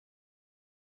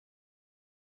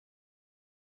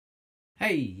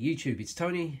Hey YouTube, it's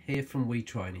Tony here from We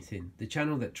Try Anything, the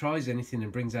channel that tries anything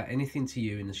and brings out anything to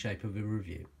you in the shape of a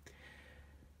review.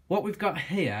 What we've got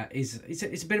here is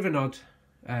it's a bit of an odd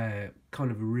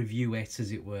kind of a reviewette,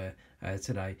 as it were,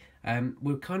 today.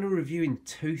 We're kind of reviewing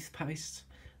toothpaste,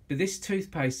 but this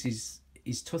toothpaste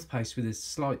is toothpaste with a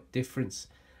slight difference,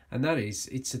 and that is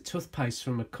it's a toothpaste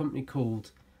from a company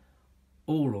called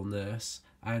OraNurse's,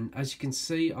 and as you can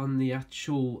see on the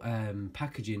actual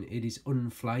packaging, it is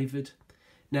unflavoured.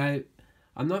 Now,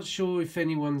 I'm not sure if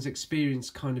anyone's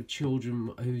experienced kind of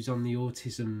children who's on the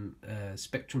autism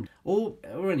spectrum, or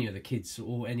any other kids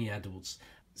or any adults.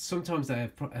 Sometimes they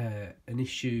have an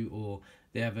issue, or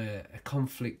they have a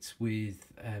conflict with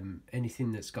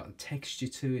anything that's got a texture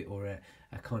to it, or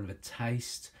a kind of a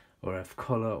taste, or a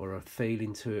colour, or a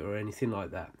feeling to it, or anything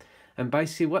like that. And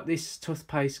basically what this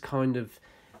toothpaste kind of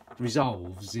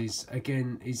resolves is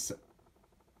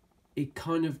it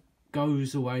kind of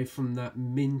goes away from that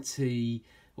minty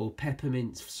or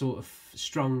peppermint sort of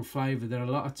strong flavour that a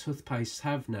lot of toothpastes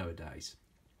have nowadays,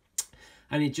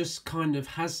 and it just kind of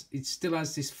still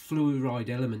has this fluoride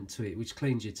element to it which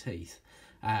cleans your teeth,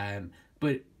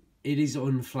 but it is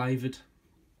unflavoured.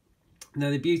 Now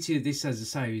the beauty of this, as I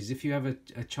say, is if you have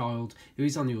a child who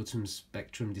is on the Autism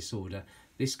Spectrum Disorder,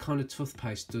 this kind of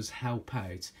toothpaste does help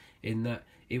out in that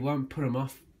it won't put them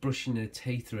off brushing their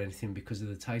teeth or anything because of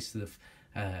the taste of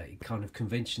the kind of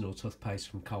conventional toothpaste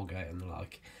from Colgate and the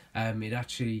like. It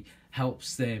actually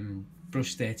helps them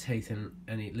brush their teeth,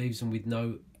 and it leaves them with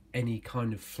any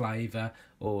kind of flavour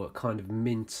or kind of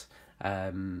mint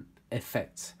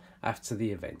effect after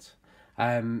the event.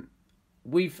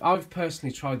 I've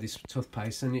personally tried this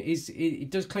toothpaste, and it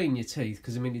does clean your teeth,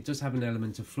 because I mean it does have an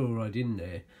element of fluoride in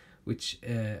there, which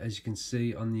as you can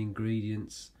see on the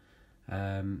ingredients,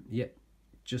 yep,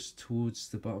 just towards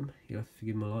the bottom. You'll have to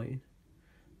forgive my lighting.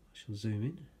 I shall zoom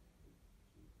in.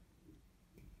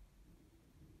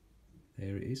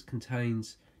 There it is.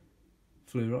 Contains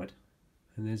fluoride,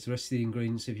 and there's the rest of the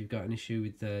ingredients if you've got an issue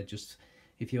with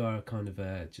if you are kind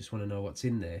of just want to know what's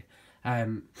in there.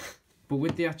 But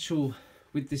with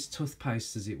this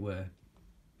toothpaste, as it were,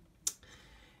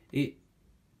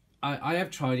 I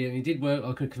have tried it, and it did work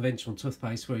like a conventional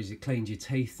toothpaste, whereas it cleans your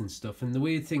teeth and stuff. And the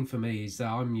weird thing for me is that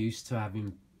I'm used to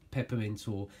having peppermint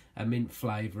or a mint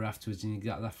flavour afterwards, and you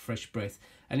get that fresh breath,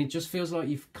 and it just feels like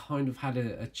you've kind of had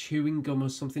a chewing gum or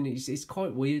something. It's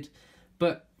quite weird.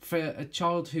 But for a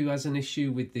child who has an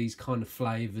issue with these kind of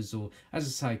flavours, or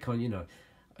as I say,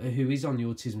 who is on the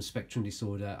Autism Spectrum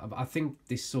Disorder, I think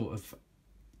this sort of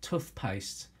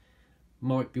toothpaste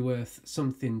might be worth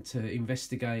something to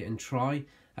investigate and try,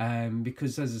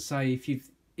 because as I say,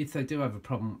 if they do have a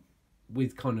problem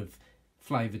with kind of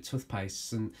flavoured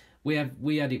toothpastes, and we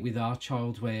had it with our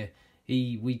child, where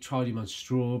we tried him on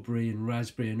strawberry and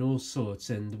raspberry and all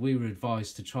sorts, and we were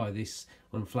advised to try this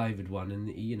unflavoured one, and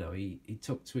he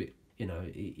took to it.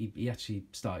 He actually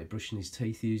started brushing his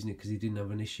teeth using it because he didn't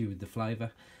have an issue with the flavour.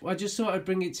 I just thought I'd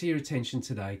bring it to your attention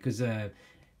today because, as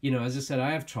I said,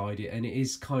 I have tried it, and it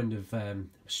is kind of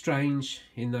strange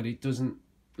in that it doesn't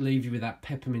leave you with that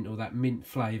peppermint or that mint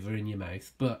flavour in your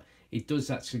mouth, but it does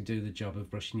actually do the job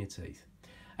of brushing your teeth.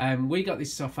 We got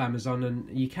this off Amazon,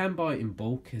 and you can buy it in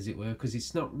bulk, as it were, because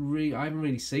it's not really, I haven't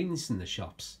really seen this in the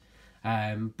shops.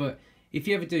 But if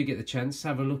you ever do get the chance,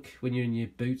 have a look when you're in your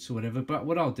boots or whatever. But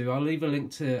what I'll do, I'll leave a link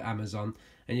to Amazon,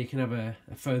 and you can have a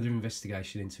further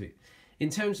investigation into it. In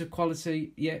terms of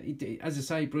quality, yeah, as I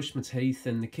say, brushed my teeth,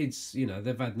 and the kids,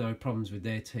 they've had no problems with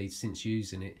their teeth since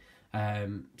using it.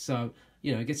 So,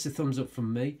 it gets a thumbs up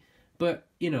from me. But,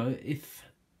 if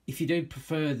you do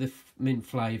prefer the mint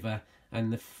flavour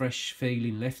and the fresh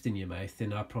feeling left in your mouth,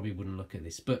 then I probably wouldn't look at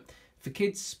this. But for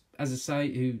kids, as I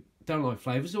say, who don't like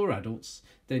flavours, or adults,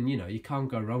 then you can't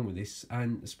go wrong with this,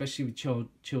 and especially with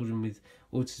children with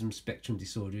Autism Spectrum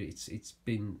Disorder, it's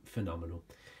been phenomenal.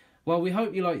 Well, we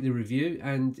hope you liked the review,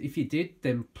 and if you did,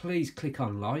 then please click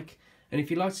on like, and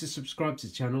if you'd like to subscribe to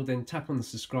the channel, then tap on the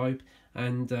subscribe,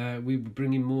 and we'll be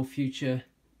bringing more future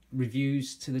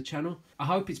reviews to the channel. I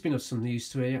hope it's been of some use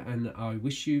to you, and I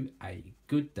wish you a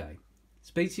good day.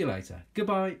 Speak to you later.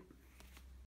 Goodbye.